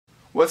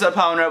What's up,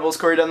 Holland Rebels?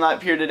 Corey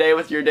Dunlap here today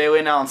with your daily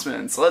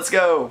announcements. Let's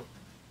go!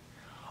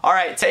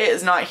 Alright, Tate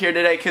is not here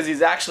today because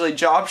he's actually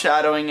job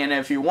shadowing, and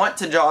if you want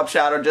to job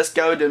shadow, just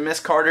go to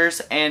Miss Carter's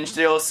and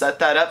she'll set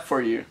that up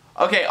for you.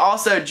 Okay,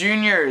 also,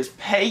 juniors,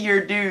 pay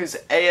your dues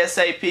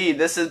ASAP.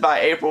 This is by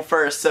April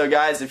 1st. So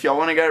guys, if y'all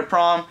want to go to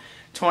prom,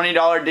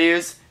 $20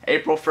 dues,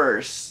 April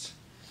 1st.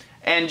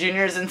 And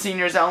juniors and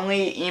seniors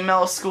only,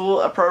 email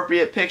school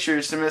appropriate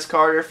pictures to Miss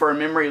Carter for a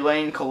memory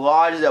lane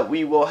collage that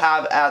we will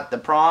have at the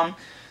prom.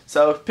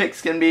 So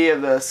pics can be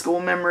of the school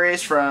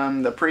memories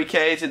from the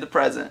pre-K to the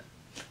present.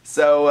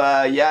 So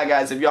yeah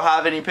guys, if y'all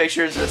have any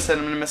pictures, just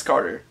send them to Miss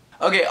Carter.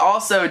 Okay,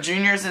 also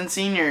juniors and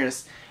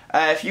seniors,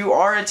 if you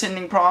are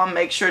attending prom,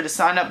 make sure to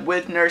sign up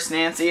with Nurse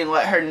Nancy and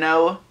let her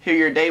know who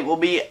your date will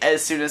be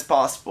as soon as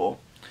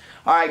possible.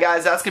 Alright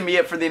guys, that's going to be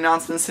it for the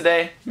announcements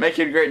today. Make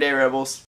it a great day, Rebels.